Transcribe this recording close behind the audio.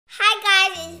Hi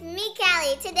guys, it's me,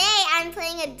 Cali. Today I'm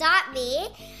playing Adopt Me,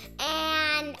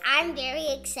 and I'm very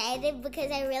excited because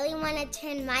I really want to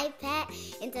turn my pet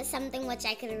into something which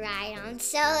I could ride on.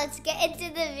 So let's get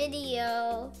into the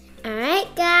video.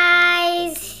 Alright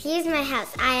guys, here's my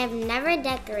house. I have never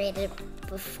decorated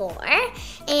before,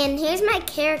 and here's my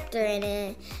character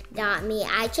in Adopt Me.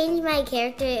 I changed my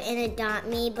character in Adopt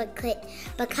Me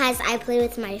because I play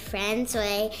with my friends, so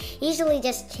I usually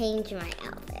just change my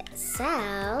outfit. So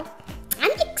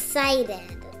I'm excited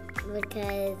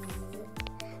because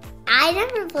I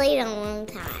never played in a long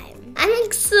time. I'm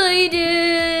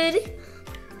excited.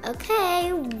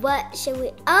 Okay, what should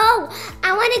we? Oh,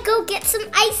 I want to go get some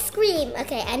ice cream.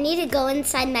 Okay, I need to go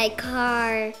inside my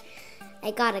car.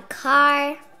 I got a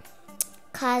car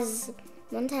because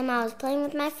one time I was playing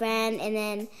with my friend, and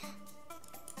then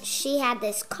she had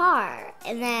this car,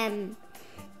 and then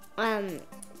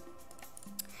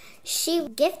she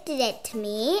gifted it to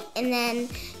me, and then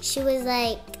she was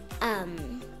like,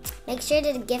 make sure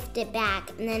to gift it back.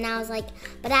 And then I was like,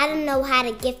 but I don't know how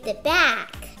to gift it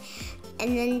back.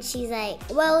 And then she's like,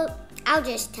 well, I'll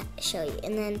just show you.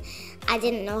 And then I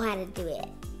didn't know how to do it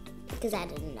because I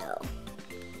didn't know.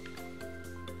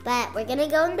 But we're gonna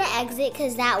go in the exit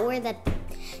because that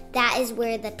is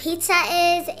where the pizza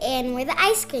is and where the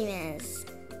ice cream is.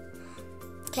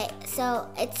 Okay, so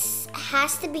it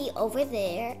has to be over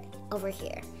there, over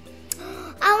here.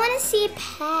 I want to see a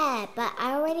pet, but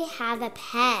I already have a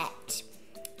pet,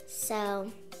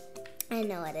 so I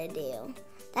know what to do.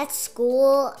 That's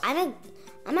school. I'm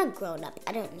a grown up.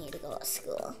 I don't need to go to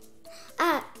school.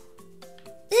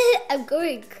 I'm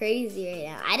going crazy right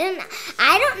now. I don't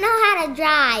know how to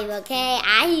drive, okay?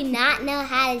 I do not know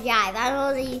how to drive. I'm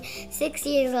only 6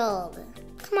 years old.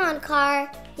 Come on, car.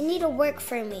 You need to work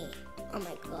for me. Oh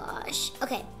my gosh.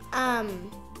 Okay,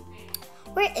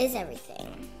 where is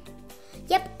everything?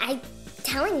 Yep, I'm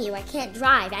telling you, I can't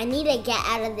drive. I need to get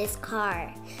out of this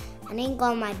car. I need to go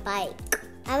on my bike.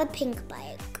 I have a pink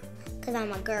bike because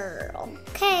I'm a girl.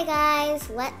 Okay, guys,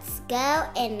 let's go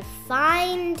and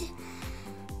find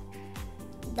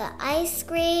the ice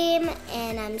cream,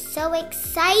 and I'm so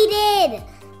excited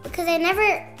because I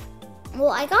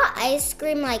got ice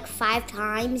cream like 5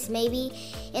 times maybe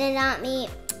in Adopt Me.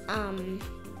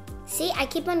 See, I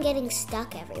keep on getting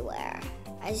stuck everywhere.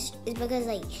 It's because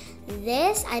like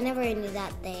this, I never knew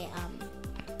that they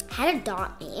had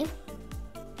Adopt Me.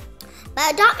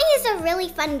 But Adopt Me is a really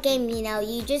fun game, you know.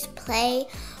 You just play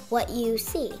what you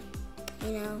see,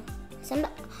 you know.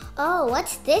 Oh,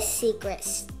 what's this secret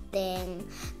thing?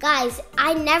 Guys,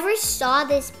 I never saw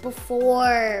this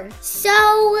before.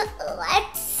 So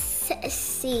let's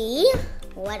see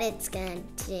what it's gonna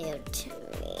do to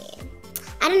me.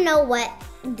 I don't know what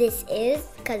this is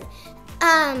because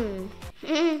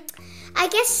I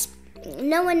guess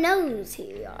no one knows who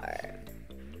you are.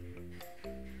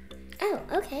 Oh,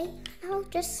 okay. I'll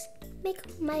just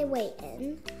make my way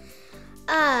in.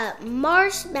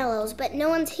 Marshmallows, but no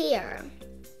one's here.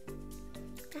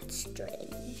 That's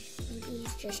strange. Maybe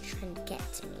he's just trying to get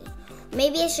to me.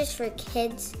 Maybe it's just for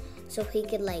kids so he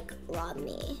could like rob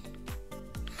me.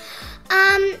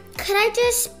 Could I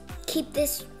just keep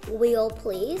this wheel,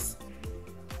 please?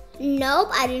 Nope,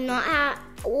 I do not have.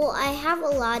 Well, I have a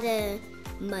lot of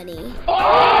money,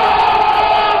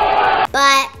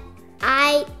 but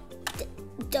I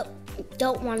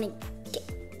don't want to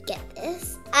get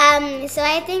this. So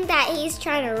I think that he's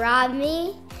trying to rob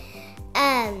me.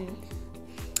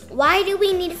 Why do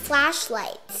we need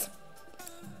flashlights?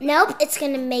 Nope, it's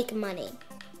gonna make money.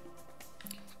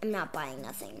 I'm not buying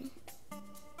nothing.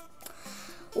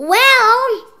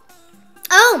 Well,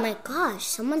 oh my gosh,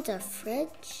 someone's a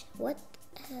fridge. What?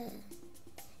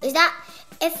 Is that?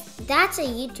 If that's a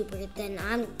YouTuber, then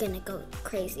I'm gonna go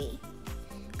crazy.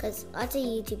 Because lots of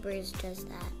YouTubers does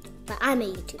that. But I'm a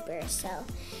YouTuber, so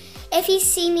if you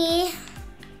see me,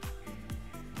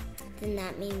 then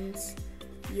that means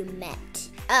you met.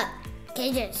 Can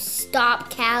you just stop,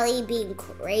 Cali, being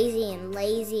crazy and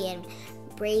lazy and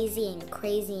brazy and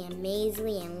crazy and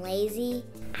mazely and lazy?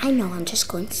 I know, I'm just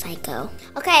going psycho.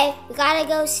 Okay, we gotta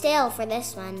go still for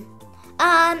this one.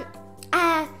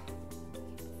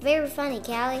 Very funny,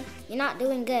 Cali. You're not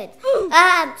doing good.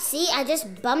 See, I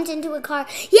just bumped into a car.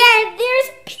 Yeah, there's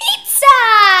pizza!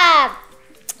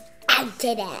 I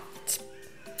did it.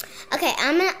 Okay,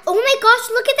 oh my gosh,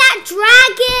 look at that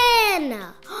dragon!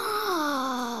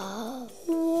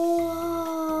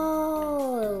 Whoa.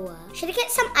 Should I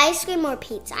get some ice cream or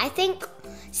pizza? I think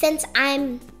since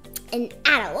I'm an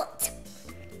adult,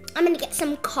 I'm gonna get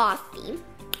some coffee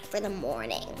for the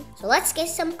morning. So let's get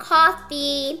some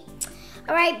coffee.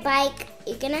 All right, bike,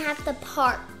 you're gonna have to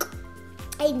park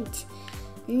And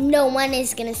no one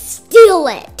is gonna steal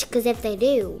it, because if they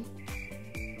do,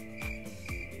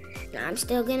 I'm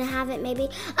still gonna have it maybe.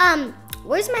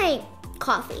 Where's my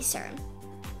coffee, sir?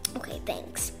 Okay,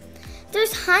 thanks.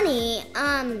 There's honey.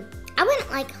 I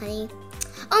wouldn't like honey.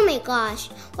 Oh my gosh,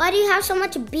 why do you have so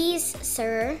much bees,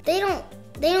 sir? They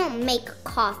don't make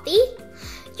coffee.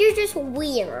 You're just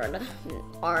weird,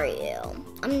 are you?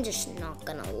 I'm just not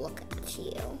gonna look at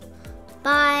you.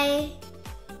 Bye.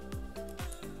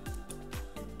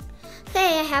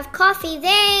 Okay, I have coffee,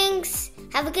 thanks.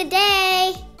 Have a good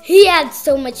day. He had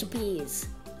so much bees.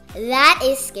 That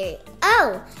is scary.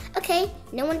 Oh, okay,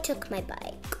 no one took my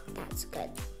bike. That's good.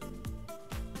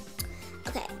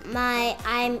 Okay,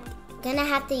 I'm gonna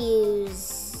have to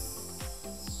use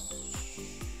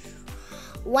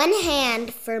one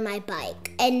hand for my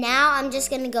bike. And now I'm just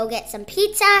gonna go get some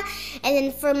pizza. And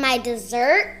then for my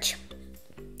dessert,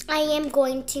 I am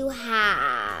going to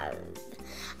have,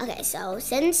 okay, so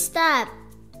since the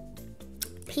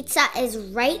pizza is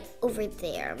right over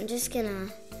there, I'm just gonna,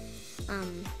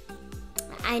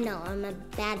 I know I'm a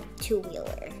bad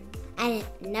two-wheeler. I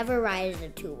never ride a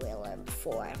two-wheeler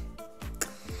before.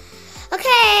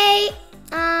 Okay,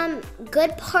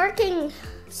 good parking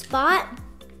spot.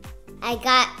 I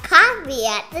got coffee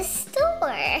at the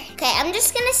store. Okay, I'm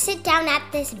just gonna sit down at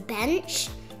this bench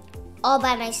all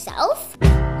by myself.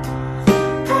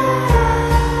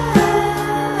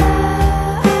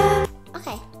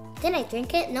 Okay, did I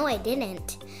drink it? No, I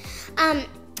didn't. I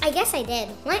guess I did.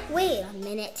 Wait a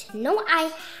minute. No,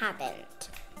 I haven't.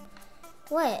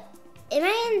 What? Am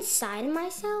I inside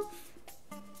myself?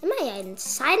 Am I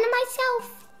inside of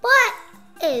myself? What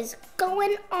is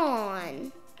going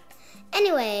on?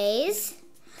 Anyways,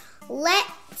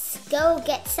 let's go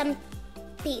get some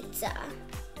pizza.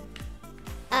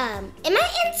 Am I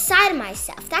inside of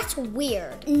myself? That's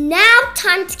weird. Now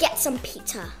time to get some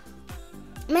pizza.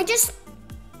 Am I just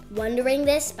wondering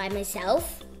this by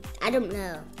myself? I don't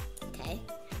know. Okay.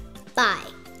 Bye.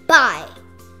 Bye.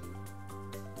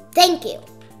 Thank you.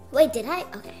 Wait, did I?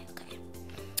 Okay.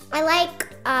 I like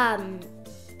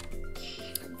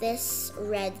this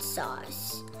red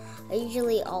sauce. I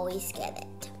usually always get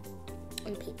it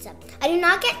on pizza. I do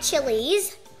not get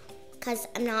chilies because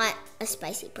I'm not a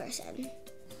spicy person.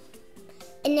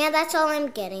 And now that's all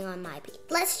I'm getting on my pizza.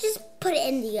 Let's just put it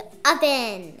in the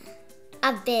oven.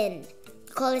 Oven.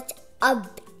 Call it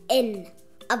oven.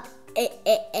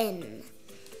 Oven.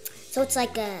 So it's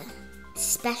like a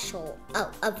special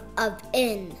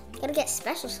oven. Gotta get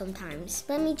special sometimes.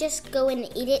 Let me just go and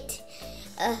eat it.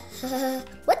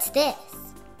 What's this?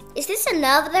 Is this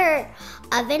another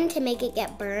oven to make it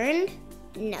get burned?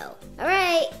 No. All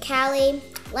right, Cali,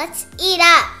 let's eat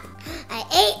up. I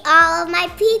ate all of my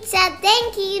pizza.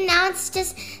 Thank you. Now it's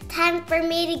just time for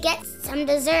me to get some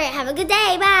dessert. Have a good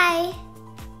day. Bye.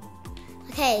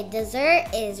 Okay, dessert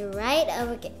is right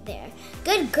over there.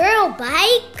 Good girl,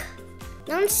 bike.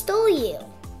 No one stole you.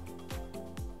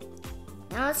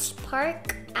 Now let's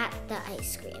park at the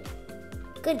ice cream.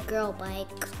 Good girl,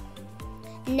 bike.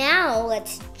 Now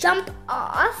let's jump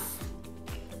off.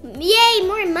 Yay,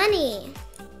 more money.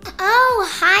 Oh,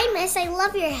 hi, miss. I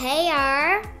love your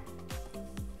hair.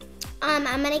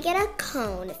 I'm gonna get a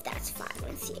cone if that's fine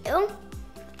with you.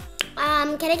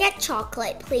 Can I get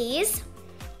chocolate, please?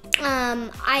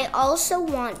 I also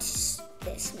want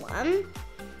this one.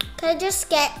 Can I just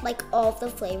get like all of the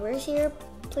flavors here,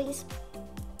 please?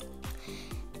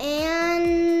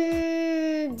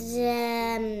 And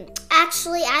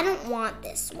actually, I don't want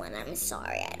this one. I'm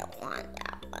sorry, I don't want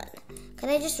that one. Could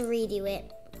I just redo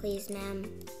it, please, ma'am?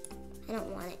 I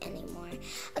don't want it anymore.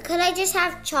 Could I just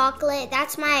have chocolate?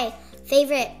 That's my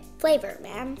favorite flavor,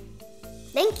 ma'am.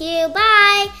 Thank you,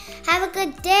 bye. Have a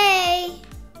good day.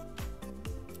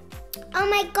 Oh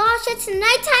my gosh, it's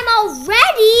nighttime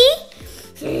already.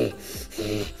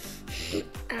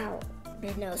 Ow,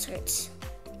 my nose hurts.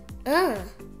 Are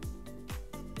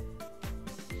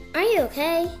you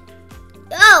okay?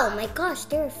 Oh my gosh,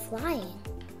 they were flying.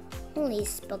 Holy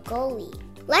spagoli.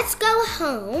 Let's go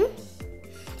home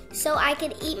so I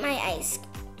can eat my ice.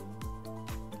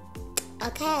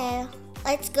 Okay,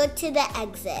 let's go to the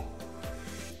exit.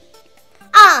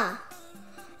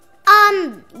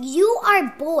 You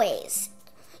are boys.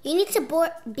 You need to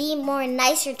be more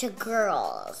nicer to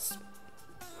girls.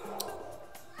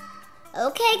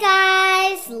 Okay,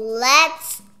 guys,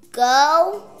 let's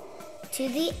go to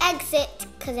the exit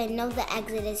because I know the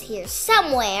exit is here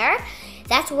somewhere.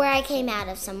 That's where I came out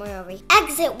of, somewhere over here.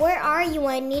 Exit, where are you?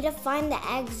 I need to find the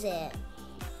exit.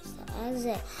 Where's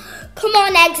the exit? Come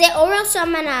on, exit, or else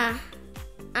I'm gonna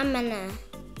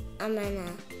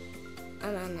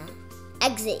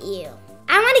exit you.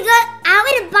 I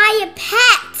want to buy a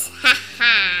pet.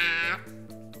 Haha.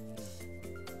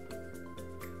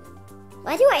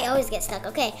 Why do I always get stuck?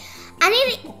 Okay, I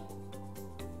need to...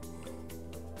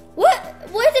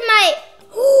 Where's my...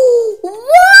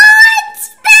 What?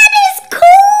 That is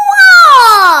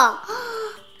cool!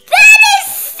 That is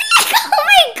sick! Oh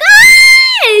my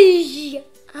gosh!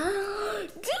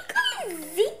 Do you guys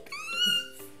see this?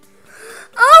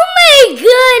 Oh my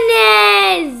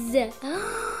goodness!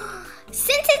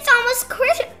 Since it's almost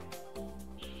Christmas...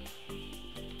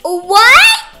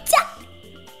 What?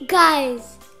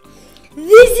 Guys,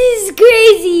 this is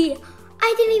crazy!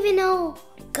 I didn't even know.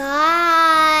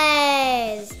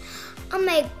 Guys! Oh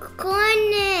my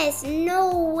goodness!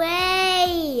 No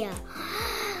way!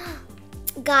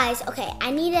 Guys, okay,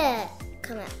 I need to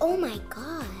come out. Oh my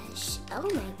gosh! Oh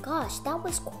my gosh, that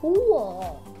was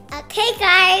cool! Okay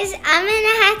guys, I'm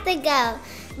gonna have to go.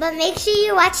 But make sure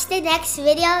you watch the next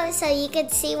video so you can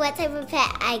see what type of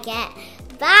pet I get.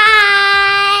 Bye!